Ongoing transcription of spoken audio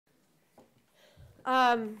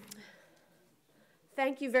Um,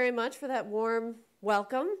 Thank you very much for that warm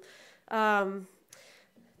welcome.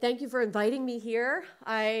 Thank you for inviting me here.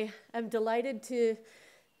 I am delighted to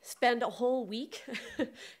spend a whole week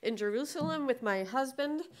in Jerusalem with my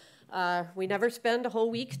husband. We never spend a whole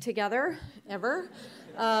week together, ever.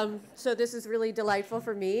 So this is really delightful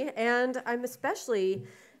for me. And I'm especially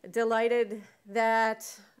delighted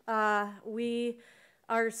that we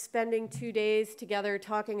are spending 2 days together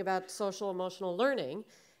talking about social emotional learning.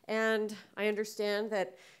 And I understand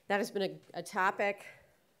that that has been a topic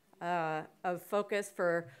of focus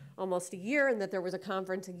for almost a year, and that there was a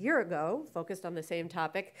conference a year ago focused on the same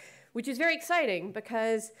topic, which is very exciting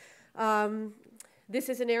because this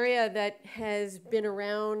is an area that has been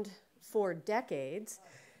around for decades,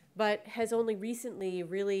 but has only recently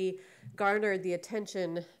really garnered the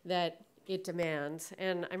attention that it demands.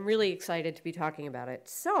 And I'm really excited to be talking about it.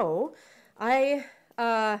 So I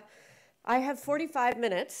have 45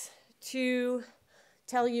 minutes to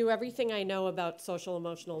tell you everything I know about social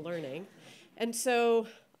emotional learning. And so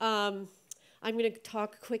I'm going to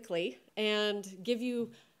talk quickly and give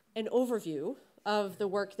you an overview of the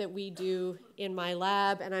work that we do in my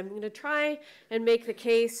lab. And I'm going to try and make the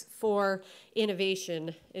case for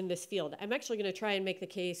innovation in this field. I'm actually going to try and make the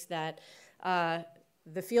case that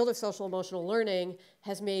the field of social emotional learning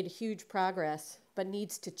has made huge progress, but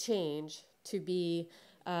needs to change to be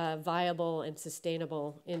viable and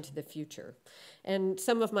sustainable into the future. And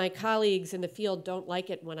some of my colleagues in the field don't like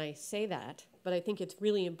it when I say that, but I think it's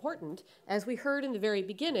really important, as we heard in the very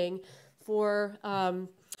beginning, for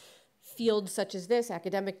fields such as this,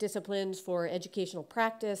 academic disciplines, for educational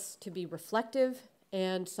practice to be reflective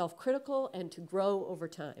and self-critical and to grow over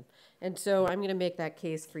time. And so I'm going to make that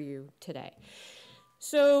case for you today.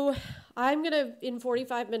 So I'm going to, in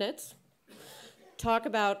 45 minutes, talk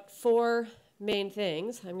about 4 main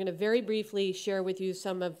things. I'm going to very briefly share with you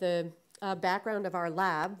some of the background of our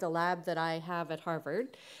lab, the lab that I have at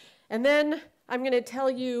Harvard. And then I'm going to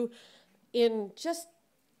tell you in just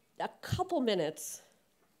a couple minutes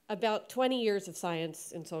about 20 years of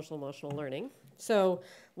science in social emotional learning. So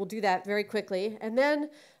we'll do that very quickly. And then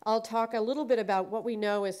I'll talk a little bit about what we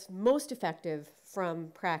know is most effective from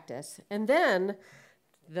practice. And then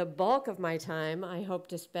the bulk of my time I hope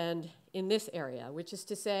to spend in this area, which is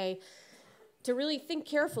to say, to really think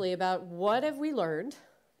carefully about what have we learned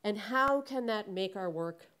and how can that make our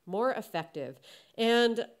work more effective.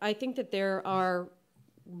 And I think that there are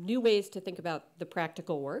new ways to think about the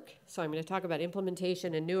practical work. So I'm going to talk about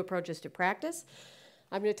implementation and new approaches to practice.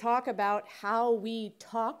 I'm going to talk about how we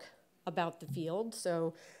talk about the field,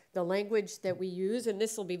 so the language that we use, and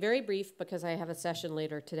this will be very brief because I have a session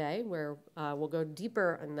later today where we'll go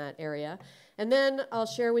deeper in that area. And then I'll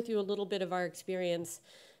share with you a little bit of our experience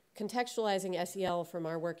contextualizing SEL from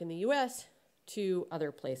our work in the US to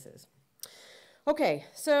other places. Okay,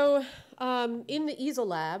 so in the EASL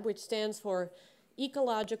lab, which stands for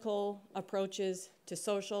Ecological Approaches to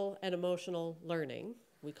Social and Emotional Learning,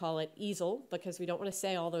 we call it EASL because we don't want to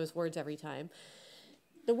say all those words every time.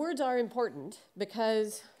 The words are important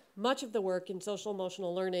because much of the work in social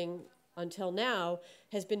emotional learning until now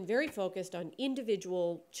has been very focused on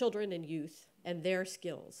individual children and youth and their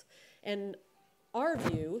skills. And our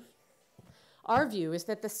view is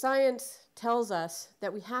that the science tells us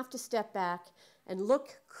that we have to step back and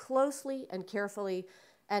look closely and carefully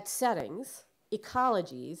at settings,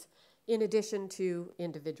 ecologies, in addition to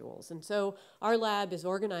individuals. And so our lab is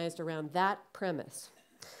organized around that premise.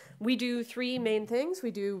 We do 3 main things.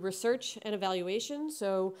 We do research and evaluation.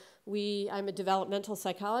 So I'm a developmental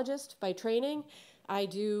psychologist by training. I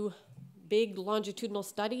do big longitudinal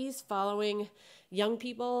studies following young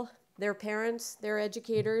people, their parents, their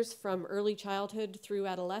educators from early childhood through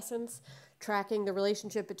adolescence, tracking the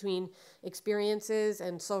relationship between experiences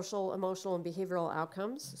and social, emotional, and behavioral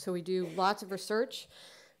outcomes. So we do lots of research.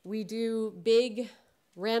 We do big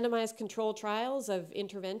randomized control trials of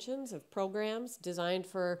interventions, of programs designed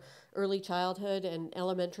for early childhood and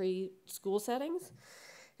elementary school settings.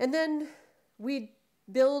 And then we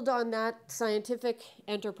build on that scientific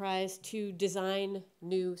enterprise to design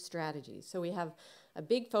new strategies. So we have a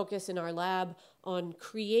big focus in our lab on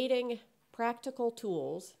creating practical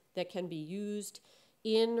tools that can be used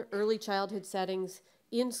in early childhood settings,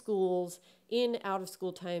 in schools, in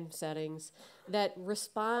out-of-school time settings that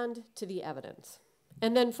respond to the evidence.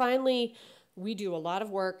 And then finally, we do a lot of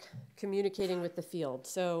work communicating with the field.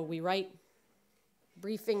 So we write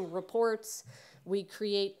briefing reports, we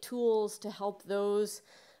create tools to help those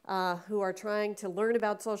who are trying to learn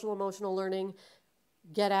about social emotional learning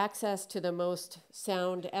get access to the most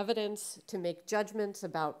sound evidence, to make judgments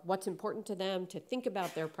about what's important to them, to think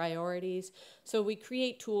about their priorities. So we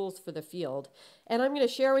create tools for the field. And I'm going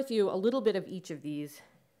to share with you a little bit of each of these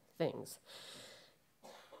things.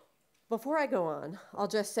 Before I go on, I'll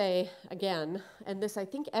just say again, and this I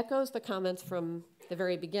think echoes the comments from the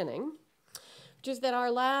very beginning, which is that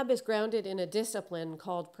our lab is grounded in a discipline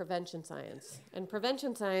called prevention science. And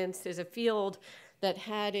prevention science is a field that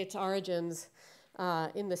had its origins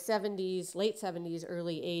in the 70s, late 70s,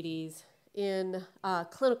 early 80s, in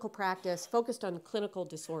clinical practice focused on clinical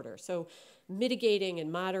disorder, so mitigating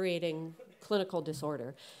and moderating clinical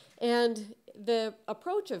disorder. And the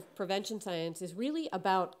approach of prevention science is really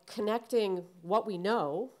about connecting what we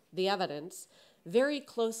know, the evidence, very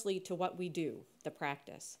closely to what we do, the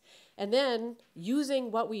practice, and then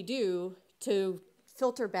using what we do to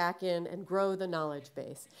filter back in and grow the knowledge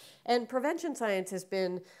base. And prevention science has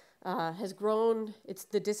grown,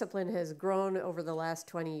 the discipline has grown over the last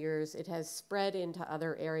 20 years. It has spread into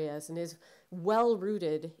other areas and is well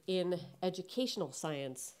rooted in educational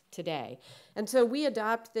science today. And so we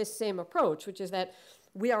adopt this same approach, which is that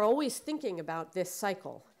we are always thinking about this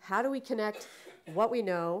cycle. How do we connect what we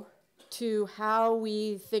know to how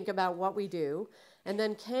we think about what we do? And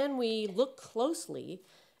then can we look closely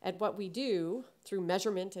at what we do through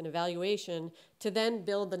measurement and evaluation to then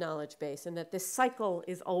build the knowledge base, and that this cycle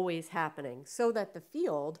is always happening so that the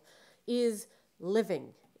field is living.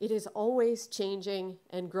 It is always changing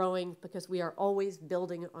and growing because we are always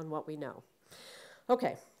building on what we know.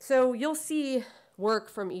 Okay, so you'll see work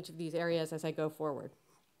from each of these areas as I go forward.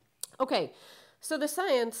 Okay, so the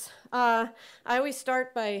science, I always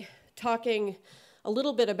start by talking a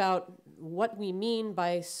little bit about what we mean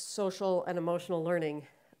by social and emotional learning.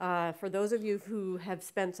 For those of you who have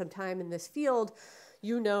spent some time in this field,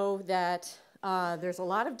 you know that there's a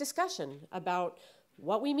lot of discussion about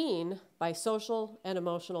what we mean by social and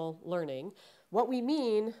emotional learning, what we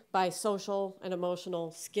mean by social and emotional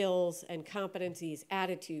skills and competencies,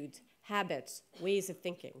 attitudes, habits, ways of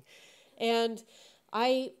thinking. And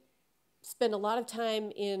I spend a lot of time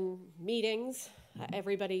in meetings.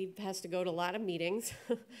 Everybody has to go to a lot of meetings.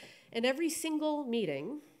 And every single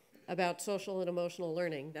meeting about social and emotional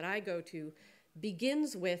learning that I go to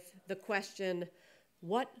begins with the question,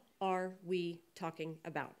 what are we talking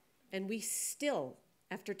about? And we still,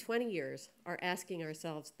 after 20 years, are asking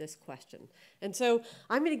ourselves this question. And so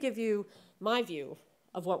I'm going to give you my view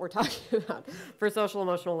of what we're talking about for social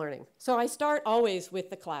emotional learning. So I start always with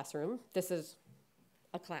the classroom. This is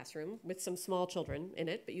a classroom with some small children in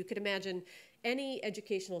it, but you could imagine any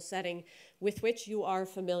educational setting with which you are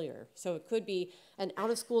familiar. So it could be an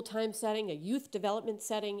out-of-school time setting, a youth development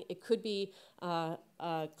setting. It could be a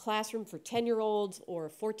classroom for 10-year-olds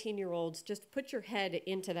or 14-year-olds. Just put your head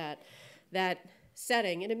into that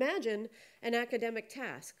setting and imagine an academic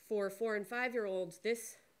task. For 4- and 5-year-olds,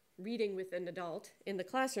 this reading with an adult in the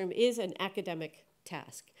classroom is an academic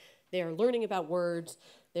task. They are learning about words.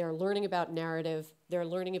 They are learning about narrative. They're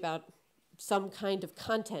learning about some kind of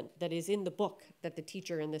content that is in the book that the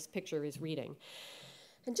teacher in this picture is reading.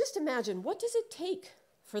 And just imagine, what does it take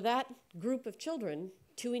for that group of children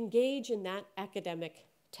to engage in that academic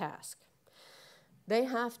task? They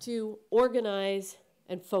have to organize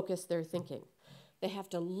and focus their thinking. They have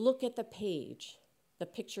to look at the page, the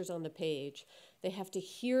pictures on the page. They have to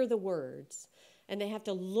hear the words, and they have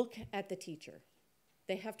to look at the teacher.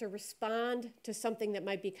 They have to respond to something that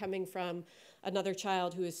might be coming from another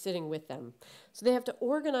child who is sitting with them. So they have to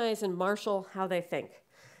organize and marshal how they think.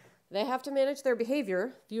 They have to manage their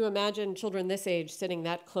behavior. If you imagine children this age sitting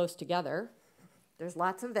that close together, there's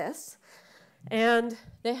lots of this. And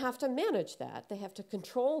they have to manage that. They have to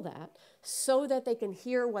control that so that they can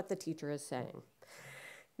hear what the teacher is saying.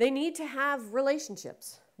 They need to have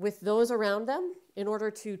relationships with those around them in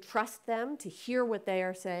order to trust them, to hear what they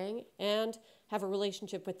are saying, and have a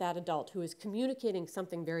relationship with that adult who is communicating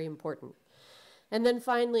something very important. And then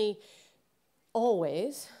finally,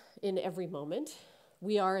 always, in every moment,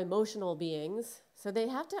 we are emotional beings, so they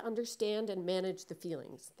have to understand and manage the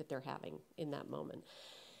feelings that they're having in that moment.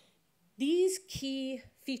 These key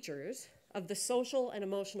features of the social and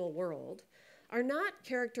emotional world are not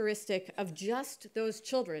characteristic of just those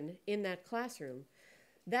children in that classroom.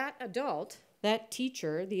 That adult, that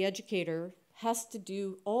teacher, the educator, has to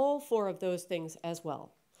do all 4 of those things as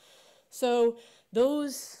well. So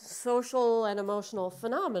those social and emotional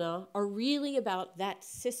phenomena are really about that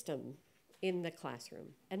system in the classroom.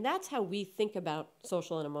 And that's how we think about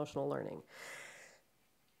social and emotional learning.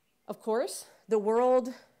 Of course, the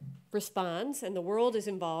world responds, and the world is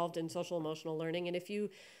involved in social emotional learning. And if you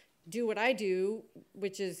do what I do,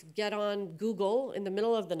 which is get on Google in the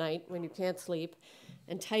middle of the night when you can't sleep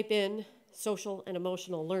and type in social and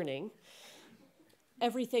emotional learning,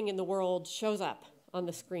 everything in the world shows up on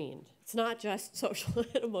the screen. It's not just social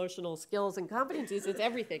and emotional skills and competencies, it's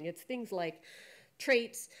everything. It's things like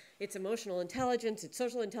traits, it's emotional intelligence, it's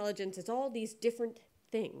social intelligence, it's all these different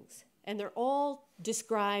things. And they're all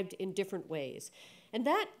described in different ways. And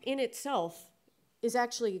that in itself is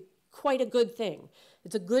actually quite a good thing.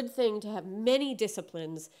 It's a good thing to have many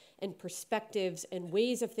disciplines and perspectives and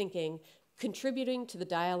ways of thinking contributing to the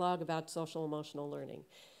dialogue about social emotional learning.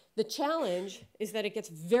 The challenge is that it gets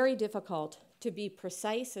very difficult to be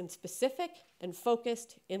precise and specific and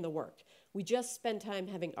focused in the work. We just spend time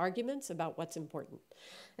having arguments about what's important.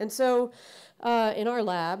 And so in our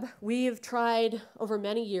lab, we have tried over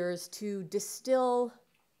many years to distill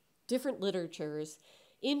different literatures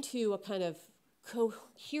into a kind of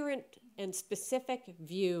coherent and specific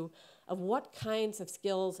view of what kinds of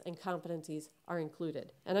skills and competencies are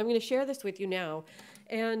included. And I'm going to share this with you now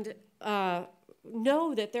and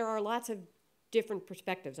know that there are lots of different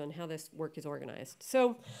perspectives on how this work is organized.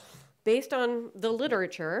 So based on the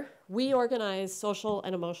literature, we organize social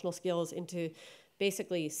and emotional skills into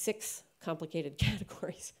basically 6 complicated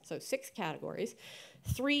categories. So 6 categories,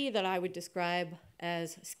 3 that I would describe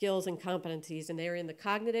as skills and competencies, and they're in the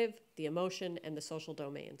cognitive, the emotion, and the social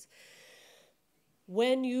domains.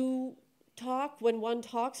 When one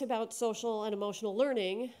talks about social and emotional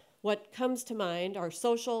learning, what comes to mind are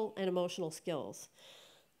social and emotional skills.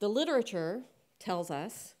 The literature tells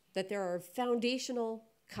us that there are foundational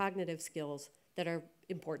cognitive skills that are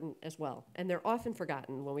important as well, and they're often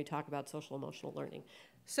forgotten when we talk about social emotional learning.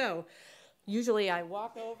 So usually I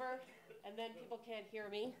walk over and then people can't hear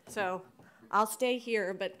me, so I'll stay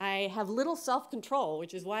here, but I have little self-control,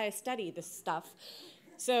 which is why I study this stuff.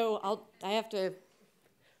 So I have to,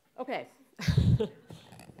 okay.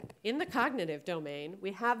 In the cognitive domain,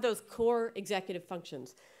 we have those core executive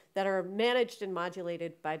functions that are managed and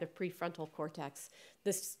modulated by the prefrontal cortex.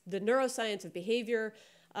 The neuroscience of behavior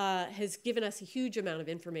has given us a huge amount of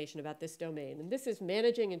information about this domain. And this is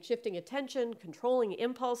managing and shifting attention, controlling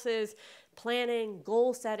impulses, planning,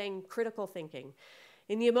 goal setting, critical thinking.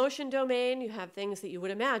 In the emotion domain, you have things that you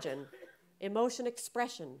would imagine: emotion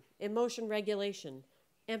expression, emotion regulation,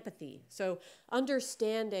 empathy. So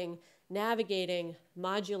understanding, navigating,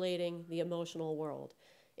 modulating the emotional world.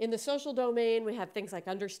 In the social domain, we have things like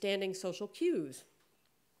understanding social cues,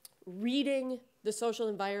 reading the social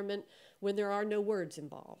environment when there are no words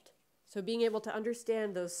involved. So being able to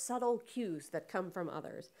understand those subtle cues that come from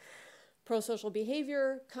others. Pro-social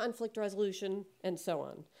behavior, conflict resolution, and so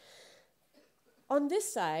on. On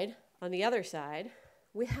this side, on the other side,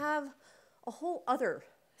 we have a whole other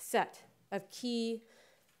set of key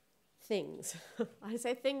things. I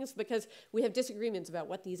say things because we have disagreements about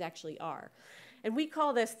what these actually are. And we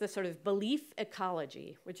call this the sort of belief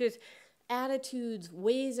ecology, which is attitudes,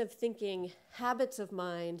 ways of thinking, habits of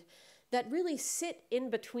mind that really sit in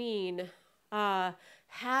between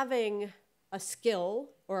having a skill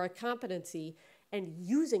or a competency and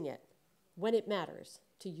using it when it matters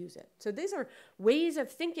to use it. So these are ways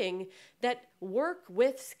of thinking that work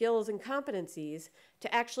with skills and competencies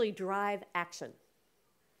to actually drive action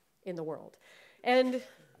in the world. And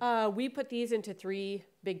we put these into 3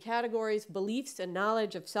 big categories: beliefs and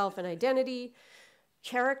knowledge of self and identity,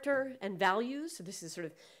 character and values. So this is sort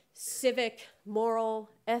of civic, moral,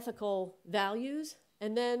 ethical values.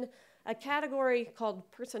 And then a category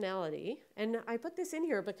called personality. And I put this in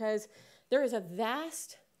here because there is a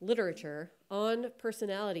vast literature on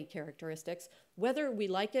personality characteristics, whether we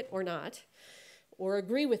like it or not, or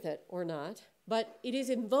agree with it or not, but it is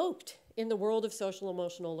invoked in the world of social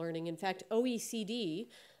emotional learning. In fact, OECD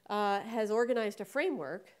has organized a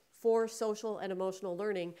framework for social and emotional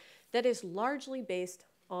learning that is largely based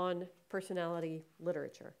on personality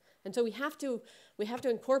literature. And so we have to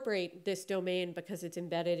incorporate this domain because it's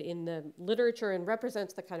embedded in the literature and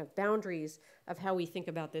represents the kind of boundaries of how we think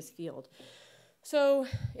about this field. So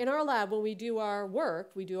in our lab, when we do our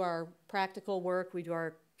work, we do our practical work, we do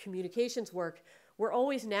our communications work, we're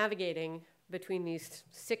always navigating between these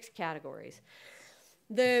 6 categories.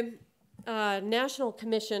 The National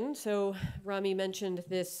Commission, so Rami mentioned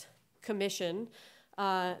this commission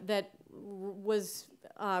that was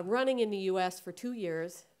running in the US for 2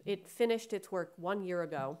 years. It finished its work 1 year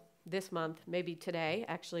ago, this month, maybe today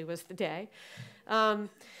actually was the day. And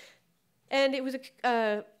it was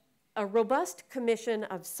a robust commission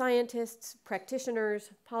of scientists,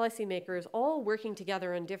 practitioners, policymakers, all working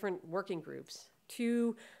together in different working groups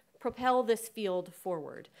to propel this field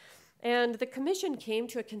forward. And the commission came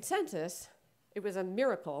to a consensus it was a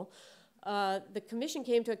miracle. The commission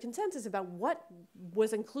came to a consensus about what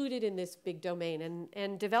was included in this big domain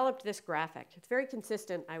and developed this graphic. It's very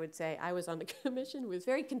consistent, I would say. I was on the commission. It was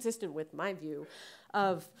very consistent with my view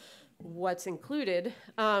of what's included.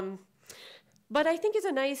 But I think it's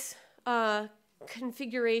a nice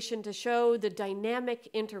configuration to show the dynamic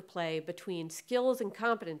interplay between skills and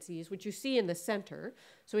competencies, which you see in the center.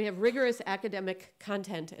 So we have rigorous academic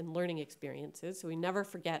content and learning experiences, so we never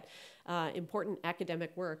forget important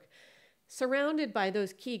academic work, surrounded by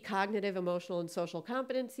those key cognitive, emotional, and social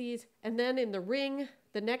competencies. And then in the ring,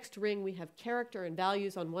 the next ring, we have character and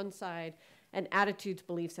values on one side and attitudes,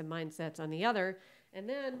 beliefs, and mindsets on the other. And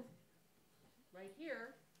then right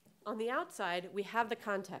here, on the outside, we have the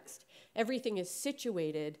context. Everything is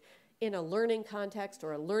situated in a learning context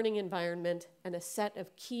or a learning environment and a set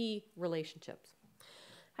of key relationships.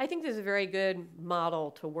 I think this is a very good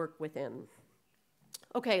model to work within.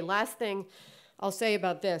 Okay, last thing I'll say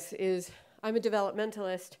about this is I'm a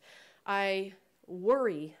developmentalist. I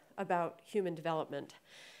worry about human development.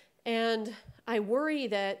 And I worry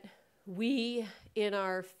that we in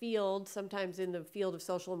our field, sometimes in the field of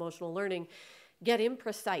social emotional learning, get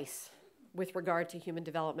imprecise with regard to human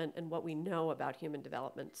development and what we know about human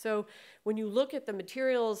development. So when you look at the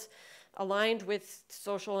materials aligned with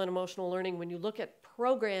social and emotional learning, when you look at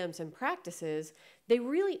programs and practices, they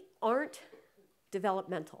really aren't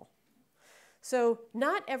developmental. So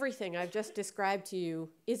not everything I've just described to you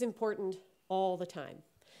is important all the time.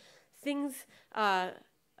 Things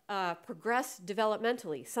progress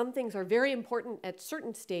developmentally. Some things are very important at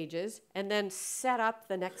certain stages and then set up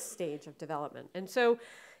the next stage of development. And so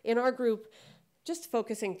in our group, just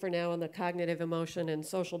focusing for now on the cognitive, emotion, and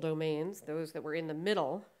social domains, those that were in the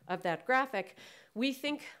middle of that graphic, we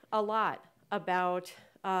think a lot about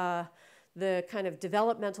the kind of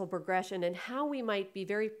developmental progression and how we might be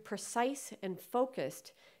very precise and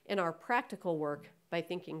focused in our practical work by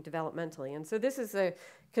thinking developmentally. And so this is a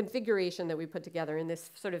configuration that we put together in this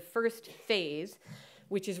sort of first phase,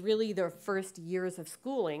 which is really the first years of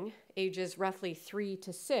schooling, ages roughly 3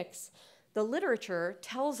 to 6. The literature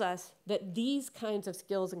tells us that these kinds of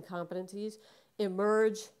skills and competencies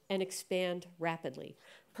emerge and expand rapidly,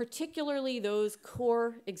 particularly those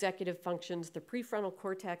core executive functions. The prefrontal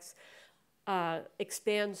cortex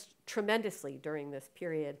expands tremendously during this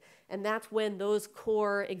period. And that's when those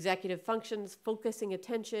core executive functions, focusing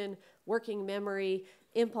attention, working memory,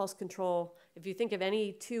 impulse control, if you think of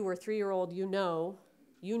any 2 or 3-year-old, you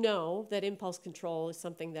know that impulse control is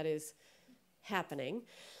something that is happening.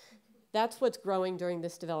 That's what's growing during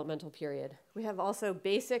this developmental period. We have also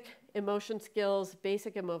basic emotion skills,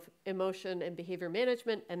 basic emotion and behavior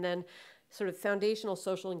management, and then sort of foundational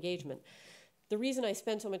social engagement. The reason I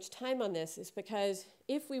spend so much time on this is because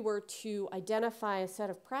if we were to identify a set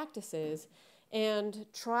of practices and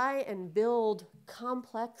try and build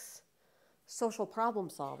complex social problem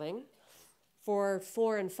solving for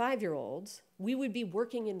 4 and 5-year-olds, we would be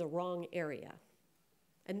working in the wrong area.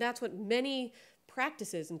 And that's what many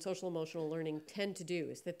practices in social emotional learning tend to do,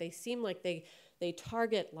 is that they seem like they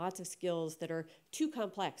target lots of skills that are too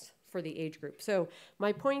complex for the age group. So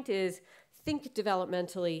my point is, think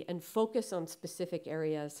developmentally and focus on specific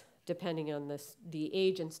areas depending on the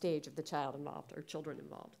age and stage of the child involved or children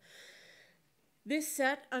involved. This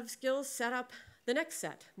set of skills set up the next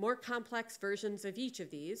set, more complex versions of each of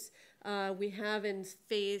these. We have in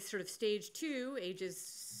phase sort of stage 2, ages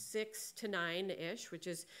 6 to 9-ish, which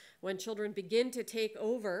is when children begin to take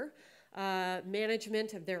over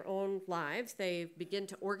management of their own lives. They begin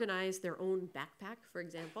to organize their own backpack, for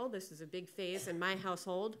example. This is a big phase in my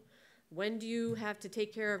household. When do you have to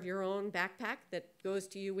take care of your own backpack that goes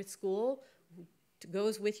to you with school,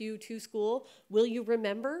 goes with you to school? Will you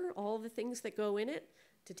remember all the things that go in it?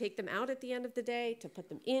 To take them out at the end of the day, to put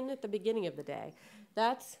them in at the beginning of the day.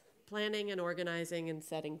 That's planning and organizing and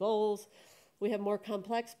setting goals. We have more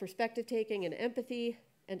complex perspective taking and empathy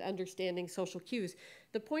and understanding social cues.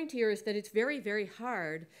 The point here is that it's very, very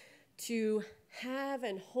hard to have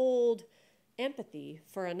and hold empathy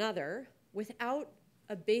for another without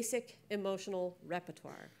a basic emotional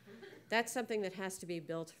repertoire. That's something that has to be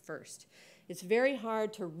built first. It's very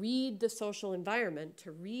hard to read the social environment,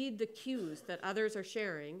 to read the cues that others are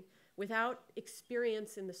sharing without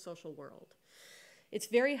experience in the social world. It's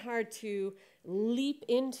very hard to leap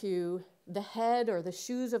into the head or the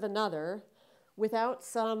shoes of another without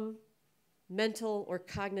some mental or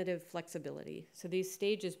cognitive flexibility. So these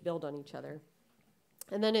stages build on each other.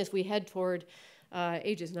 And then as we head toward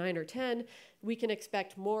ages 9 or 10, we can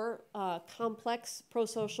expect more complex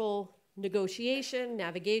pro-social negotiation,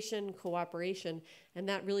 navigation, cooperation, and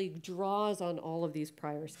that really draws on all of these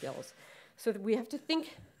prior skills. So that we have to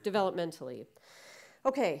think developmentally.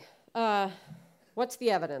 Okay, what's the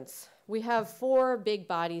evidence? We have 4 big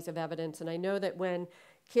bodies of evidence, and I know that when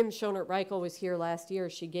Kim Schonert-Reichel was here last year,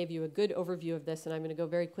 she gave you a good overview of this, and I'm going to go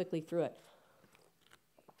very quickly through it.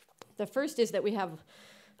 The first is that we have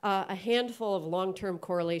a handful of long-term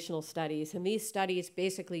correlational studies, and these studies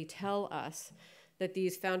basically tell us that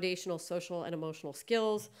these foundational social and emotional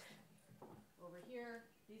skills, over here,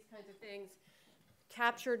 these kinds of things,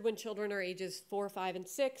 captured when children are ages 4, 5, and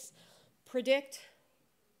 6, predict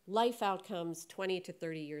life outcomes 20 to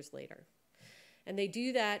 30 years later. And they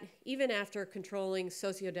do that even after controlling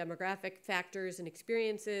sociodemographic factors and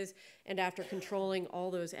experiences and after controlling all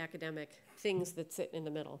those academic things that sit in the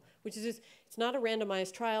middle, which is just, it's not a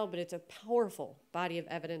randomized trial, but it's a powerful body of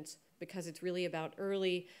evidence because it's really about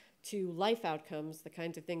early to life outcomes, the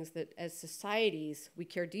kinds of things that as societies we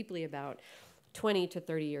care deeply about 20 to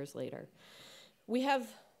 30 years later. We have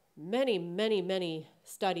many, many, many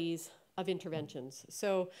studies of interventions.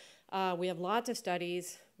 So we have lots of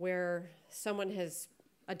studies where someone has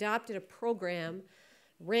adopted a program,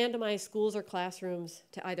 randomized schools or classrooms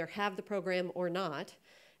to either have the program or not,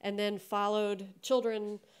 and then followed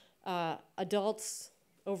children, adults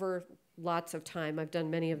over lots of time. I've done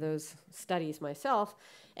many of those studies myself.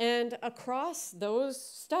 And across those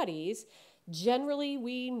studies, generally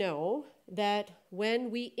we know that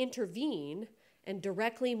when we intervene and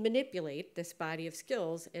directly manipulate this body of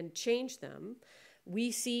skills and change them, we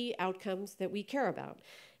see outcomes that we care about.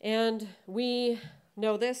 And we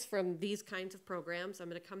know this from these kinds of programs. I'm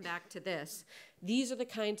going to come back to this. These are the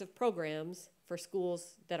kinds of programs for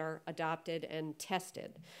schools that are adopted and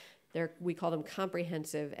tested. We call them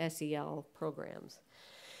comprehensive SEL programs.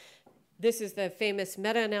 This is the famous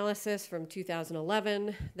meta-analysis from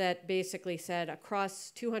 2011 that basically said across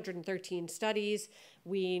 213 studies,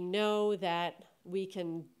 we know that we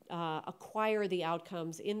can acquire the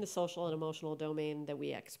outcomes in the social and emotional domain that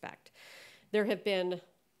we expect. There have been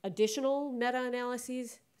additional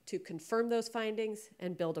meta-analyses to confirm those findings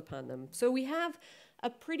and build upon them. So we have a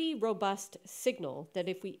pretty robust signal that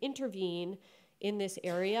if we intervene in this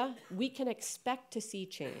area, we can expect to see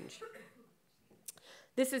change.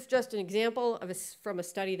 This is just an example of from a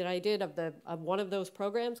study that I did of one of those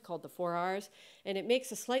programs called the 4 Rs, and it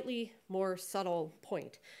makes a slightly more subtle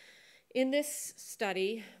point. In this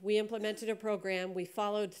study, we implemented a program. We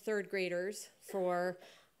followed third graders who are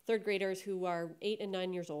 8 and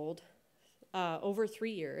 9 years old over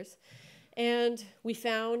 3 years. And we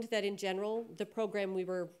found that in general, the program we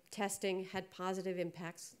were testing had positive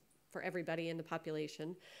impacts for everybody in the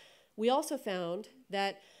population. We also found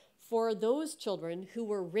that for those children who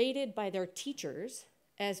were rated by their teachers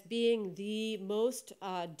as being the most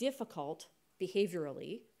difficult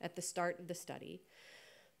behaviorally at the start of the study,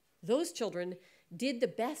 those children did the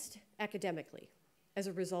best academically as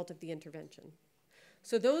a result of the intervention.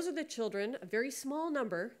 So those are the children, a very small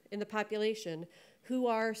number in the population, who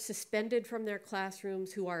are suspended from their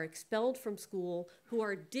classrooms, who are expelled from school, who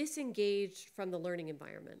are disengaged from the learning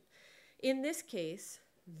environment. In this case,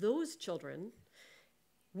 those children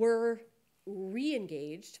were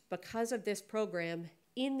re-engaged because of this program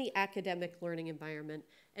in the academic learning environment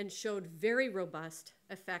and showed very robust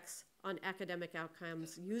effects on academic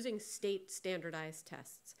outcomes using state standardized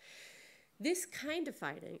tests. This kind of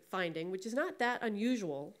finding, which is not that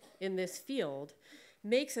unusual in this field,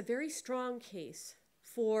 makes a very strong case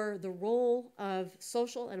for the role of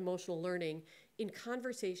social and emotional learning in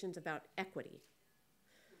conversations about equity.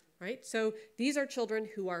 Right? So these are children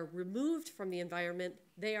who are removed from the environment.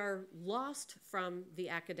 They are lost from the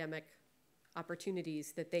academic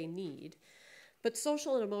opportunities that they need. But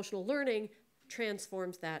social and emotional learning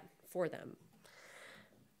transforms that for them.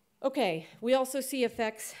 Okay, we also see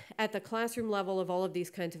effects at the classroom level of all of these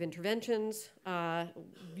kinds of interventions,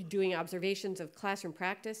 doing observations of classroom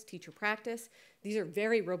practice, teacher practice. These are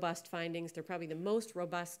very robust findings. They're probably the most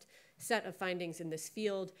robust set of findings in this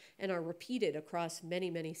field and are repeated across many,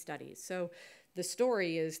 many studies. So the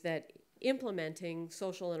story is that implementing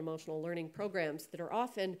social and emotional learning programs that are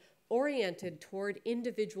often oriented toward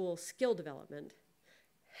individual skill development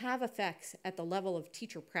have effects at the level of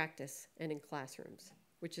teacher practice and in classrooms,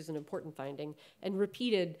 which is an important finding, and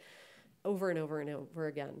repeated over and over and over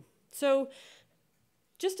again. So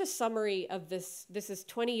just a summary of this. This is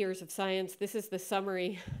 20 years of science. This is the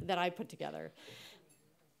summary that I put together.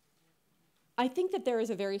 I think that there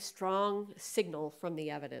is a very strong signal from the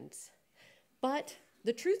evidence, but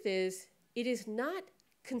the truth is it is not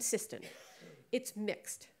consistent. It's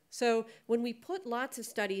mixed. So when we put lots of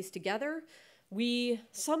studies together, We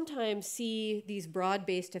sometimes see these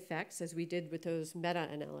broad-based effects, as we did with those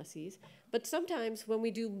meta-analyses, but sometimes when we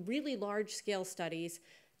do really large-scale studies,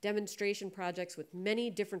 demonstration projects with many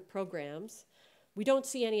different programs, we don't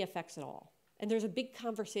see any effects at all. And there's a big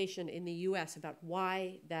conversation in the US about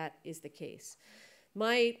why that is the case.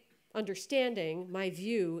 My understanding, my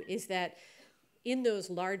view, is that in those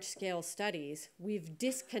large-scale studies, we've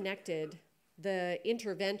disconnected the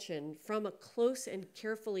intervention from a close and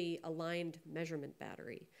carefully aligned measurement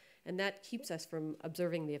battery. And that keeps us from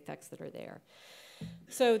observing the effects that are there.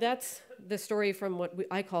 So that's the story from what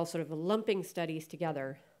I call sort of lumping studies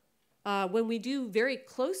together. When we do very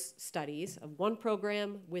close studies of one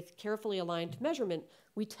program with carefully aligned measurement,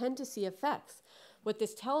 we tend to see effects. What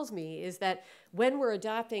this tells me is that when we're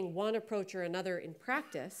adopting one approach or another in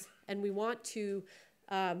practice, and we want to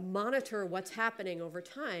monitor what's happening over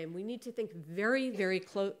time, we need to think very, very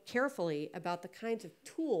carefully about the kinds of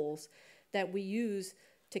tools that we use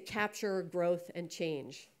to capture growth and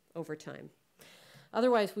change over time.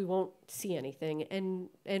 Otherwise, we won't see anything,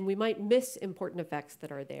 and we might miss important effects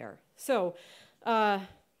that are there. So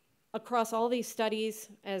across all these studies,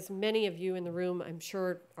 as many of you in the room, I'm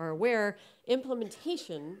sure, are aware,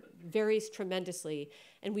 implementation varies tremendously,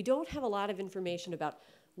 and we don't have a lot of information about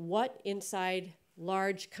what inside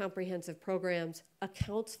large comprehensive programs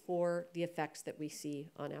accounts for the effects that we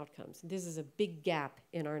see on outcomes. This is a big gap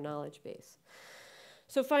in our knowledge base.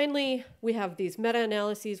 So finally, we have these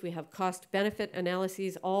meta-analyses, we have cost-benefit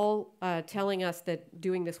analyses, all telling us that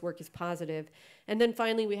doing this work is positive. And then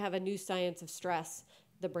finally, we have a new science of stress,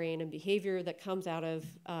 the brain and behavior, that comes out of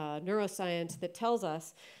neuroscience that tells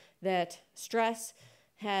us that stress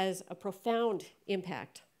has a profound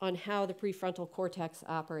impact on how the prefrontal cortex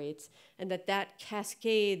operates, and that that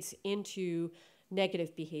cascades into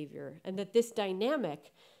negative behavior, and that this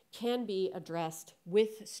dynamic can be addressed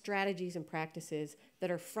with strategies and practices that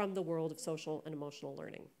are from the world of social and emotional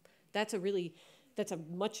learning. That's a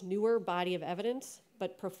much newer body of evidence,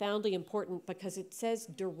 but profoundly important because it says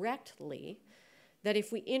directly that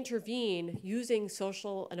if we intervene using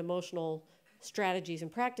social and emotional strategies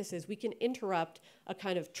and practices, we can interrupt a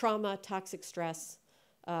kind of trauma, toxic stress,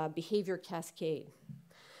 behavior cascade.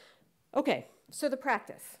 Okay, so the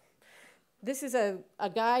practice. This is a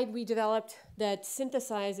guide we developed that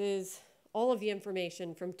synthesizes all of the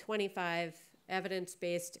information from 25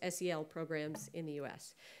 evidence-based SEL programs in the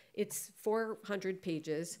US. It's 400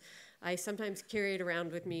 pages. I sometimes carry it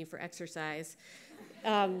around with me for exercise.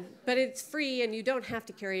 But it's free and you don't have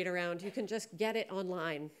to carry it around. You can just get it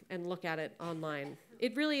online and look at it online.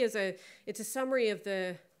 It really is it's a summary of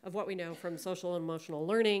what we know from social and emotional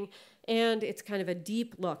learning, and it's kind of a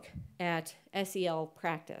deep look at SEL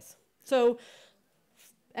practice. So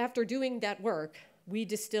after doing that work, we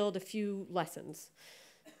distilled a few lessons.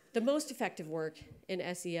 The most effective work in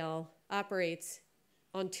SEL operates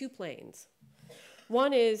on two planes.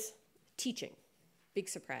 One is teaching, big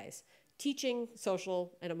surprise, teaching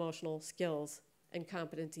social and emotional skills and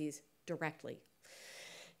competencies directly.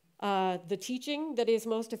 The teaching that is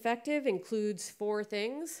most effective includes 4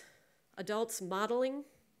 things: adults modeling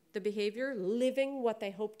the behavior, living what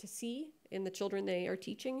they hope to see in the children they are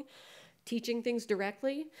teaching things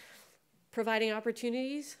directly, providing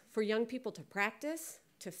opportunities for young people to practice,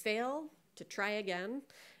 to fail, to try again,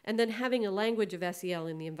 and then having a language of SEL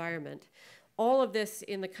in the environment. All of this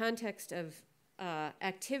in the context of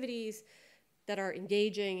activities that are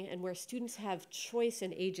engaging and where students have choice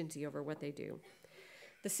and agency over what they do.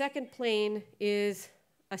 The second plane is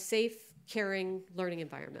a safe, caring learning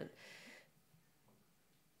environment.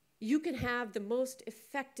 You can have the most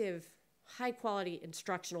effective, high-quality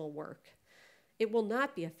instructional work. It will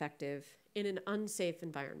not be effective in an unsafe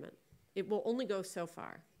environment. It will only go so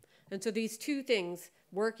far. And so these two things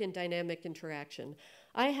work in dynamic interaction.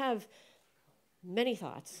 I have many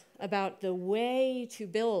thoughts about the way to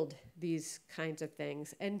build these kinds of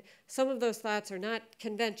things, and some of those thoughts are not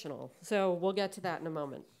conventional, so we'll get to that in a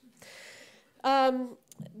moment.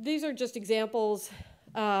 These are just examples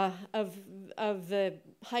of the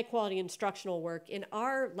high-quality instructional work. In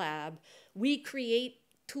our lab, we create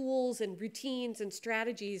tools and routines and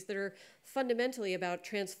strategies that are fundamentally about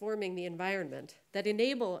transforming the environment that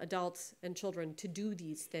enable adults and children to do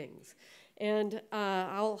these things. And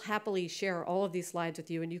I'll happily share all of these slides with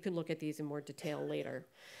you, and you can look at these in more detail later.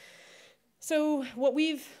 So what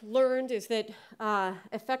we've learned is that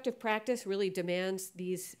effective practice really demands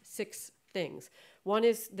these 6 things. One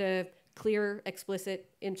is the clear, explicit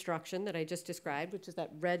instruction that I just described, which is that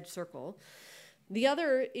red circle. The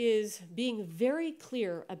other is being very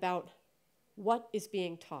clear about what is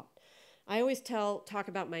being taught. I always talk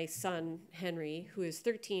about my son, Henry, who is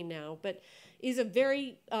 13 now, but is a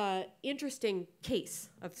very interesting case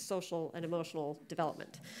of social and emotional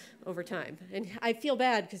development over time. And I feel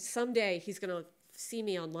bad because someday he's going to see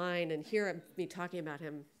me online and hear me talking about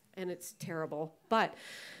him, and it's terrible. But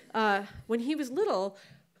when he was little,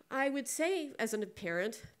 I would say as a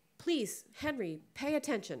parent, please, Henry, pay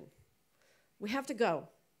attention. We have to go.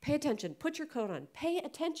 Pay attention. Put your coat on. Pay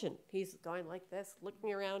attention. He's going like this,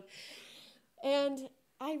 looking around. And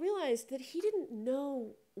I realized that he didn't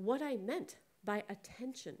know what I meant by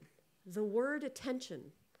attention, the word attention.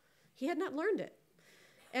 He had not learned it.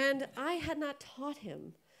 And I had not taught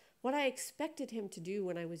him what I expected him to do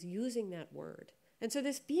when I was using that word. And so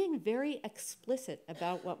this being very explicit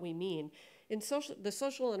about what we mean, in the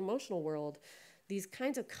social and emotional world, these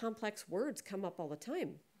kinds of complex words come up all the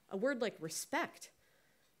time. A word like respect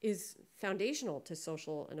is foundational to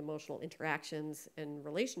social and emotional interactions and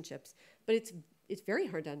relationships, but it's very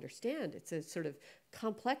hard to understand. It's a sort of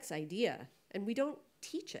complex idea, and we don't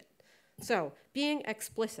teach it. So being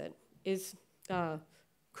explicit is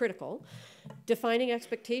critical. Defining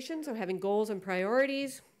expectations, or having goals and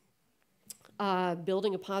priorities,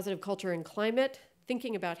 building a positive culture and climate,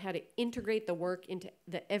 thinking about how to integrate the work into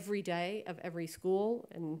the everyday of every school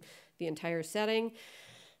and the entire setting.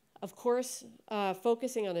 Of course,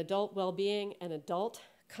 focusing on adult well-being and adult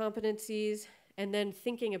competencies, and then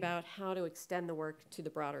thinking about how to extend the work to the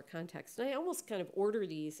broader context. And I almost kind of order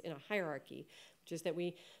these in a hierarchy, which is that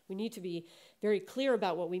we need to be very clear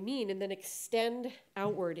about what we mean and then extend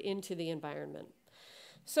outward into the environment.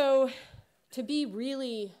 So to be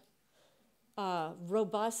really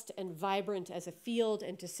robust and vibrant as a field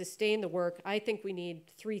and to sustain the work, I think we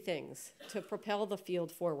need three things to propel the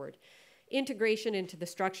field forward. Integration into the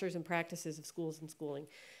structures and practices of schools and schooling.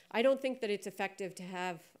 I don't think that it's effective to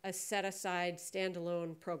have a set-aside,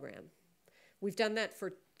 standalone program. We've done that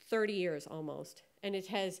for 30 years almost, and it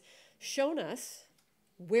has shown us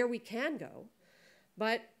where we can go,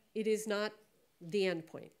 but it is not the end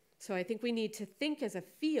point. So I think we need to think as a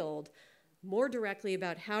field more directly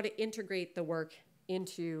about how to integrate the work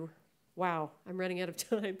into, wow, I'm running out of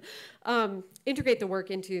time. Integrate the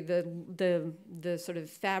work into the sort of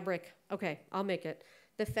fabric, okay, I'll make it,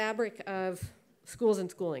 the fabric of schools and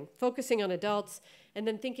schooling, focusing on adults, and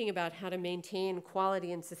then thinking about how to maintain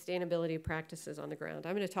quality and sustainability practices on the ground.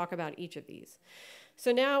 I'm going to talk about each of these.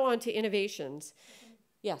 So now on to innovations.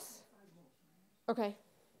 Yes. Okay.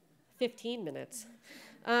 15 minutes.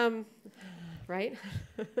 Right?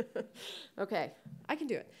 Okay, I can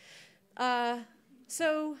do it.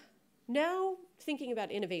 So now thinking about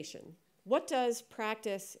innovation. What does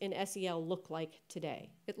practice in SEL look like today?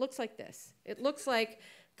 It looks like this. It looks like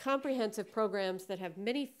comprehensive programs that have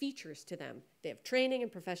many features to them. They have training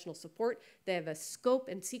and professional support. They have a scope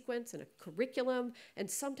and sequence and a curriculum, and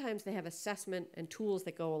sometimes they have assessment and tools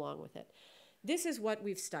that go along with it. This is what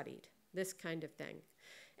we've studied, this kind of thing.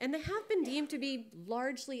 And they have been deemed to be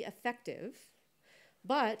largely effective,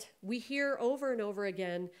 but we hear over and over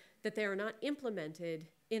again that they are not implemented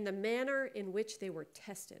in the manner in which they were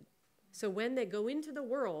tested. So when they go into the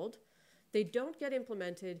world, they don't get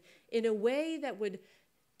implemented in a way that would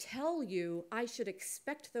tell you I should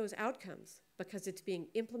expect those outcomes because it's being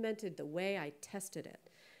implemented the way I tested it.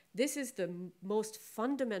 This is the most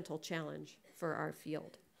fundamental challenge for our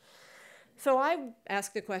field. So I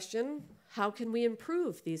ask the question, how can we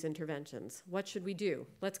improve these interventions? What should we do?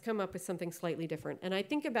 Let's come up with something slightly different. And I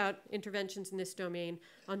think about interventions in this domain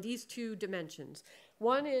on these two dimensions.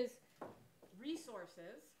 One is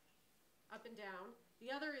resources, up and down. The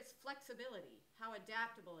other is flexibility, how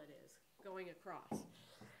adaptable it is going across.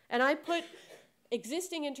 And I put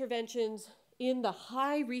existing interventions in the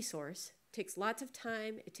high resource. It takes lots of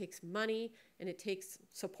time, it takes money, and it takes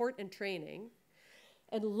support and training.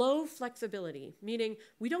 And low flexibility, meaning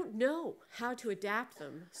we don't know how to adapt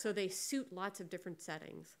them so they suit lots of different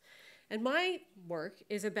settings. And my work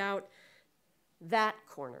is about that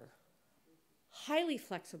corner. Highly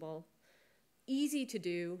flexible, easy to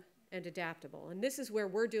do, and adaptable. And this is where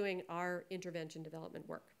we're doing our intervention development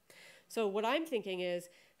work. So what I'm thinking is,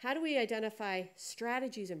 how do we identify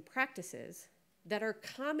strategies and practices that are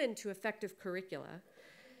common to effective curricula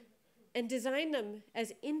and design them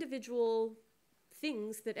as individual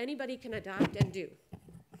things that anybody can adopt and do?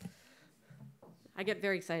 I get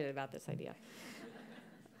very excited about this idea.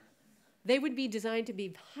 They would be designed to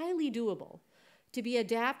be highly doable, to be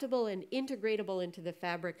adaptable and integratable into the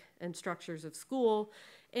fabric and structures of school,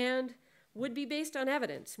 and would be based on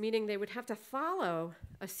evidence, meaning they would have to follow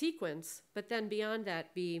a sequence, but then beyond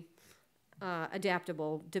that be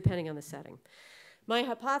adaptable depending on the setting. My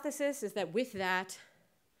hypothesis is that with that,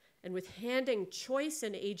 and with handing choice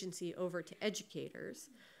and agency over to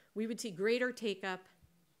educators, we would see greater take-up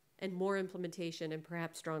and more implementation and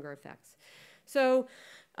perhaps stronger effects. So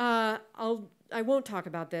I won't talk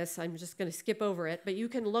about this. I'm just going to skip over it, but you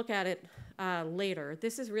can look at it later.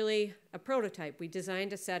 This is really a prototype. We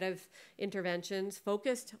designed a set of interventions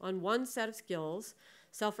focused on one set of skills,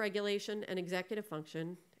 self-regulation and executive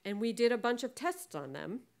function, and we did a bunch of tests on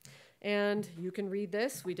them. And you can read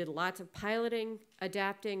this. We did lots of piloting,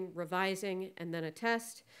 adapting, revising, and then a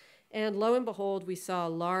test. And lo and behold, we saw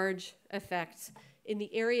large effects in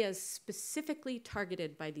the areas specifically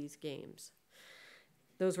targeted by these games.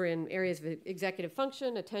 Those were in areas of executive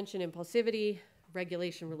function, attention, impulsivity,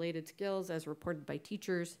 regulation-related skills as reported by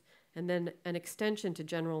teachers, and then an extension to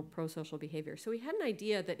general pro-social behavior. So we had an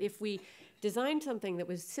idea that if we designed something that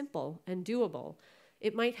was simple and doable,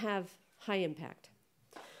 it might have high impact.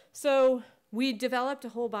 So we developed a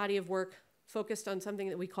whole body of work focused on something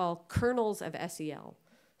that we call kernels of SEL,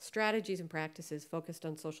 strategies and practices focused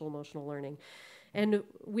on social emotional learning. And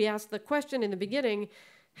we asked the question in the beginning,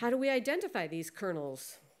 how do we identify these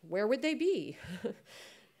kernels? Where would they be?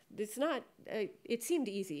 It's not, it seemed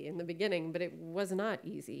easy in the beginning, but it was not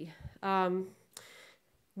easy.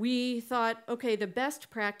 We thought, okay, the best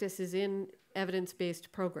practice is in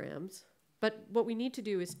evidence-based programs, but what we need to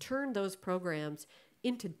do is turn those programs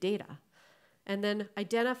into data and then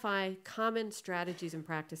identify common strategies and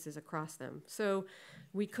practices across them. So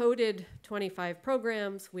we coded 25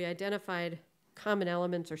 programs, we identified common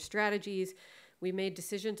elements or strategies, we made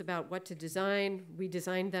decisions about what to design, we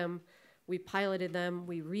designed them, we piloted them,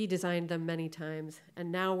 we redesigned them many times,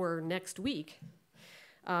 and now we're next week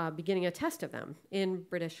beginning a test of them in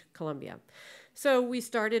British Columbia. So we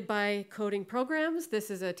started by coding programs. This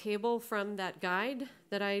is a table from that guide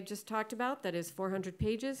that I just talked about that is 400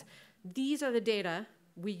 pages. These are the data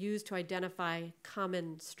we use to identify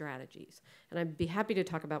common strategies. And I'd be happy to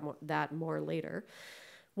talk about that more later.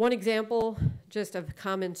 One example just of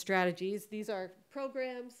common strategies, these are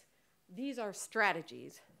programs, these are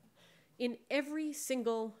strategies. In every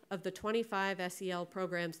single of the 25 SEL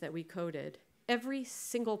programs that we coded, every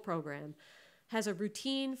single program has a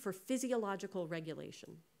routine for physiological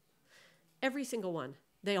regulation. Every single one.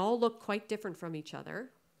 They all look quite different from each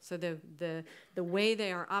other. So the way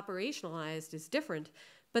they are operationalized is different,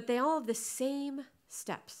 but they all have the same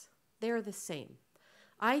steps. They're the same.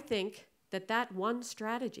 I think that that one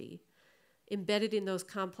strategy embedded in those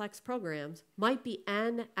complex programs might be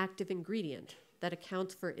an active ingredient that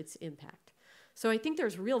accounts for its impact. So I think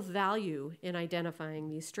there's real value in identifying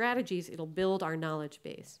these strategies. It'll build our knowledge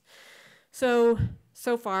base. So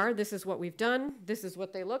far, this is what we've done. This is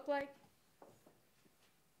what they look like.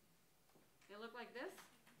 They look like this.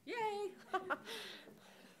 Yay!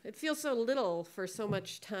 It feels so little for so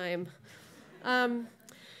much time.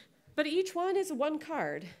 But each one is one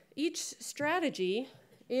card. Each strategy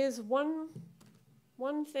is one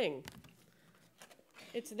thing.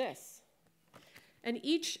 It's this. And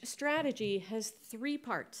each strategy has 3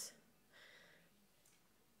 parts.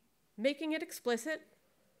 Making it explicit.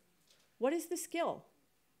 What is the skill?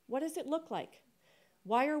 What does it look like?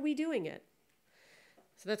 Why are we doing it?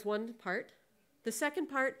 So that's one part. The second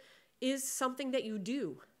part is something that you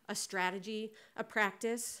do, a strategy, a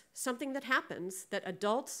practice, something that happens that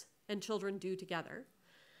adults and children do together.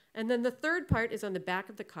 And then the third part is on the back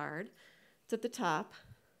of the card. It's at the top.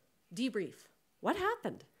 Debrief. What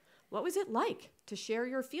happened? What was it like to share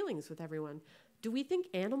your feelings with everyone? Do we think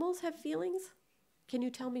animals have feelings? Can you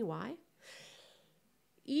tell me why?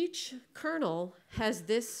 Each kernel has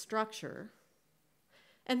this structure,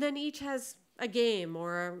 and then each has a game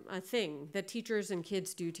or a thing that teachers and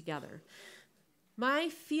kids do together. My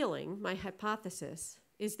feeling, my hypothesis,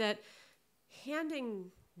 is that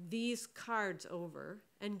handing these cards over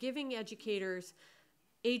and giving educators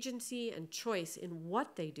agency and choice in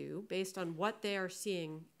what they do based on what they are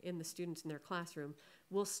seeing in the students in their classroom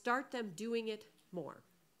will start them doing it more.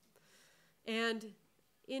 And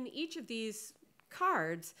in each of these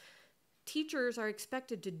cards, teachers are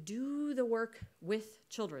expected to do the work with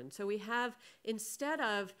children. So we have, instead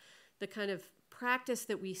of the kind of practice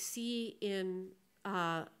that we see in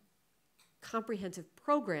comprehensive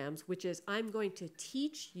programs, which is I'm going to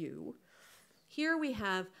teach you, here we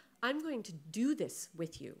have I'm going to do this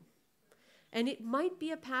with you. And it might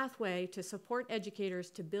be a pathway to support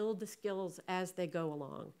educators to build the skills as they go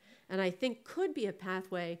along. And I think could be a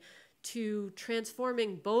pathway to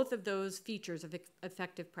transforming both of those features of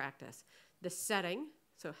effective practice. The setting,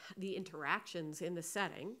 so the interactions in the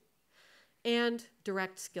setting, and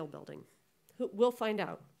direct skill building. We'll find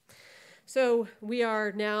out. So we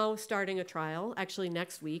are now starting a trial, actually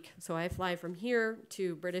next week. So I fly from here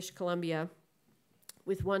to British Columbia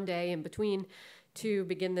with one day in between to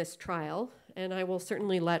begin this trial, and I will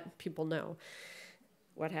certainly let people know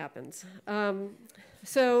what happens.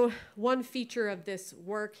 So one feature of this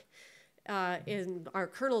work in our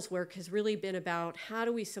kernel's work has really been about how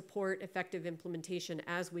do we support effective implementation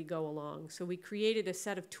as we go along. So we created a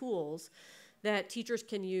set of tools that teachers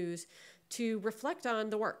can use to reflect on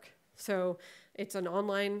the work. So it's an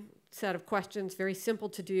online set of questions, very simple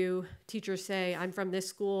to do. Teachers say, I'm from this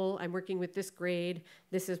school, I'm working with this grade,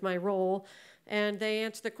 this is my role. And they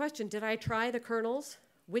answer the question, did I try the kernels?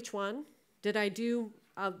 Which one? Did I do,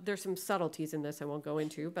 there's some subtleties in this I won't go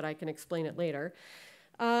into, but I can explain it later.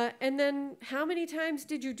 And then how many times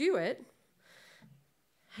did you do it?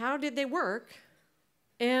 How did they work?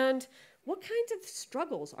 And what kinds of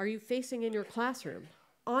struggles are you facing in your classroom?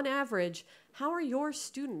 On average, how are your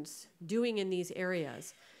students doing in these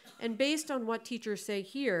areas? And based on what teachers say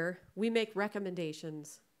here, we make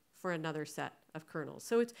recommendations for another set of kernels.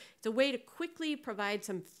 So it's a way to quickly provide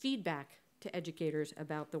some feedback to educators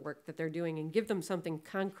about the work that they're doing and give them something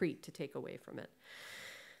concrete to take away from it.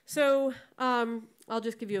 So I'll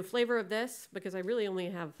just give you a flavor of this because I really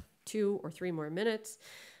only have 2 or 3 more minutes.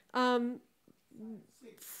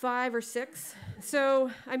 5 or 6.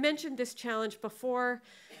 So I mentioned this challenge before.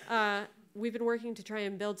 We've been working to try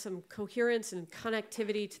and build some coherence and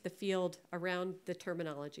connectivity to the field around the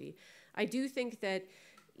terminology. I do think that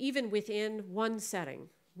even within one setting,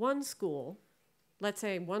 one school, let's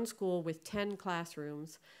say one school with 10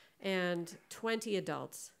 classrooms and 20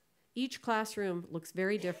 adults, each classroom looks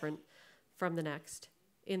very different from the next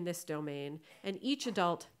in this domain, and each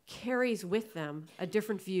adult carries with them a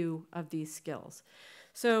different view of these skills.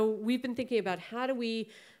 So we've been thinking about how do we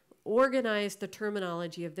organize the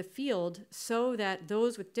terminology of the field so that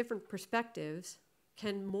those with different perspectives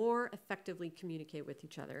can more effectively communicate with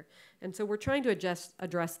each other. And so we're trying to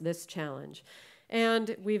address this challenge.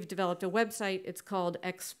 And we've developed a website. It's called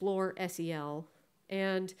Explore SEL.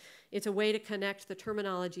 And it's a way to connect the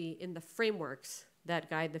terminology in the frameworks that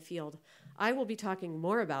guide the field. I will be talking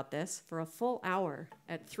more about this for a full hour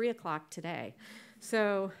at 3 o'clock today.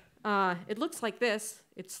 So it looks like this.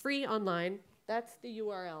 It's free online. That's the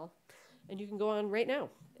URL. And you can go on right now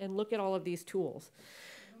and look at all of these tools.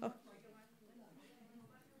 Oh.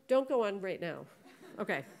 Don't go on right now.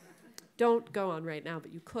 Okay. Don't go on right now,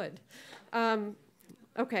 but you could.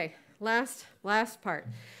 Okay, last part.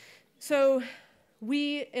 So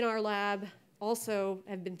we in our lab also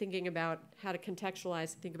have been thinking about how to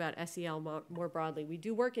contextualize and think about SEL more broadly. We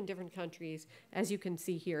do work in different countries, as you can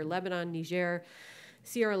see here, Lebanon, Niger,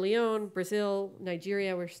 Sierra Leone, Brazil,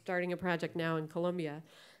 Nigeria. We're starting a project now in Colombia.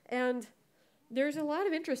 And there's a lot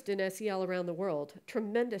of interest in SEL around the world,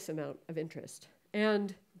 tremendous amount of interest.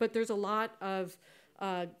 But there's a lot of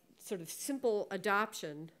sort of simple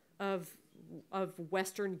adoption of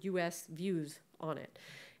Western US views on it.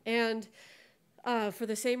 And for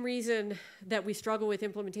the same reason that we struggle with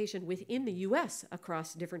implementation within the US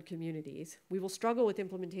across different communities, we will struggle with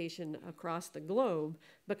implementation across the globe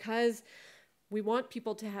because we want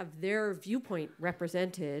people to have their viewpoint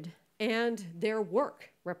represented and their work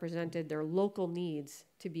represented, their local needs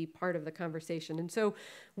to be part of the conversation. And so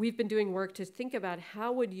we've been doing work to think about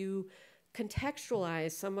how would you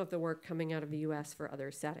contextualize some of the work coming out of the US for other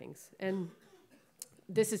settings. And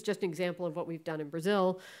this is just an example of what we've done in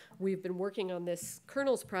Brazil. We've been working on this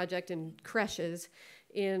kernels project in creches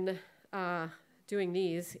in doing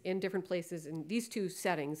these in different places in these 2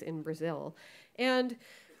 settings in Brazil. And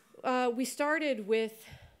we started with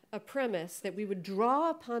a premise that we would draw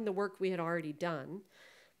upon the work we had already done,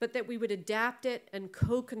 but that we would adapt it and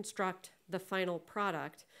co-construct the final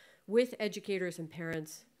product with educators and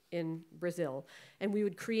parents in Brazil. And we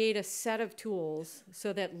would create a set of tools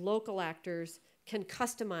so that local actors can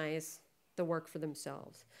customize the work for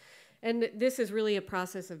themselves. And this is really a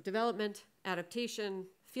process of development, adaptation,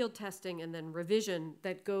 field testing, and then revision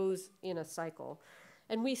that goes in a cycle.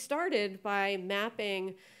 And we started by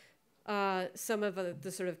mapping some of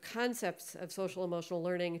the sort of concepts of social emotional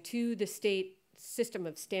learning to the state system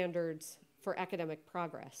of standards for academic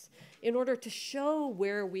progress in order to show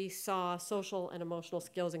where we saw social and emotional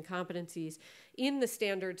skills and competencies in the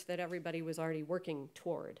standards that everybody was already working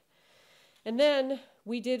toward. And then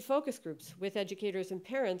we did focus groups with educators and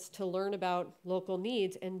parents to learn about local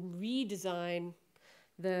needs and redesign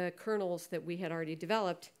the kernels that we had already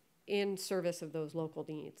developed in service of those local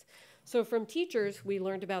needs. So from teachers, we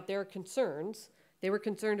learned about their concerns. They were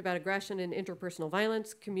concerned about aggression and interpersonal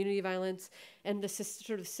violence, community violence, and the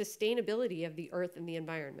sort of sustainability of the earth and the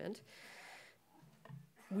environment.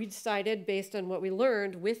 we decided, based on what we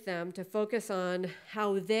learned with them, to focus on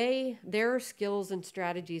how their skills and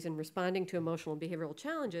strategies in responding to emotional and behavioral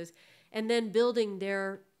challenges, and then building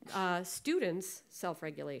their students'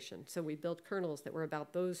 self-regulation. So we built kernels that were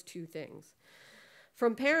about those two things.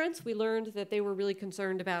 From parents, we learned that they were really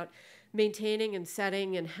concerned about maintaining and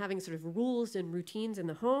setting and having sort of rules and routines in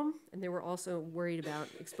the home, and they were also worried about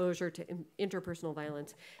exposure to interpersonal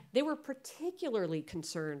violence. They were particularly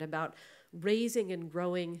concerned about raising and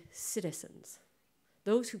growing citizens,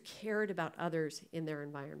 those who cared about others in their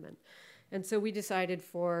environment. And so we decided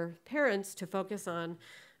for parents to focus on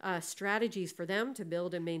strategies for them to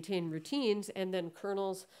build and maintain routines, and then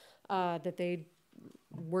kernels that they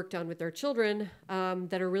worked on with their children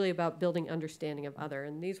that are really about building understanding of other.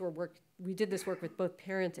 And these were we did this work with both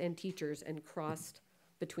parents and teachers and crossed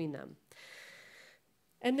between them.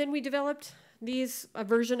 And then we developed a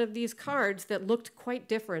version of these cards that looked quite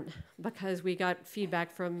different because we got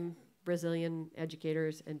feedback from Brazilian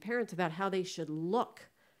educators and parents about how they should look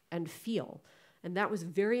and feel. And that was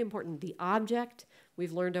very important. The object,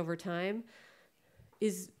 we've learned over time,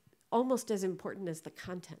 is almost as important as the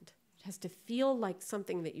content. It has to feel like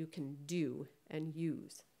something that you can do and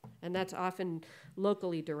use. And that's often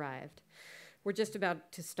locally derived. We're just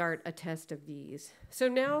about to start a test of these. So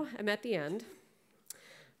now I'm at the end.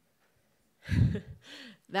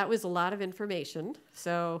 That was a lot of information.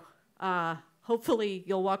 So hopefully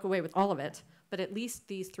you'll walk away with all of it, but at least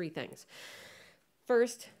these three things.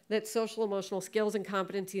 First, that social emotional skills and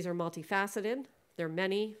competencies are multifaceted. There are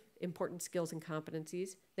many important skills and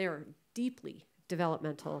competencies. They are deeply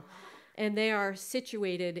developmental, and they are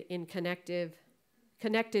situated in connected,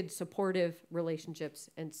 supportive relationships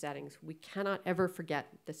and settings. We cannot ever forget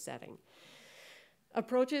the setting.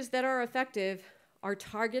 Approaches that are effective are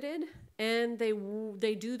targeted, and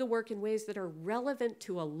they do the work in ways that are relevant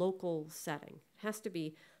to a local setting. It has to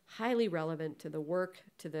be highly relevant to the work,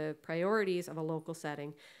 to the priorities of a local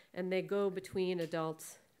setting, and they go between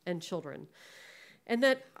adults and children. And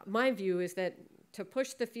that, my view is that to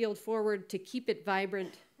push the field forward, to keep it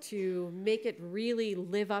vibrant, to make it really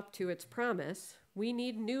live up to its promise, we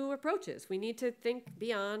need new approaches. We need to think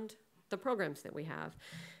beyond the programs that we have.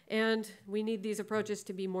 And we need these approaches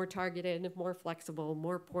to be more targeted, more flexible,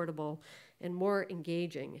 more portable, and more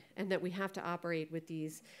engaging. And that we have to operate with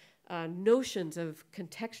these notions of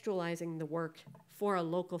contextualizing the work for a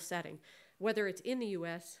local setting, whether it's in the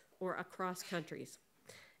US or across countries.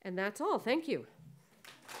 And that's all. Thank you.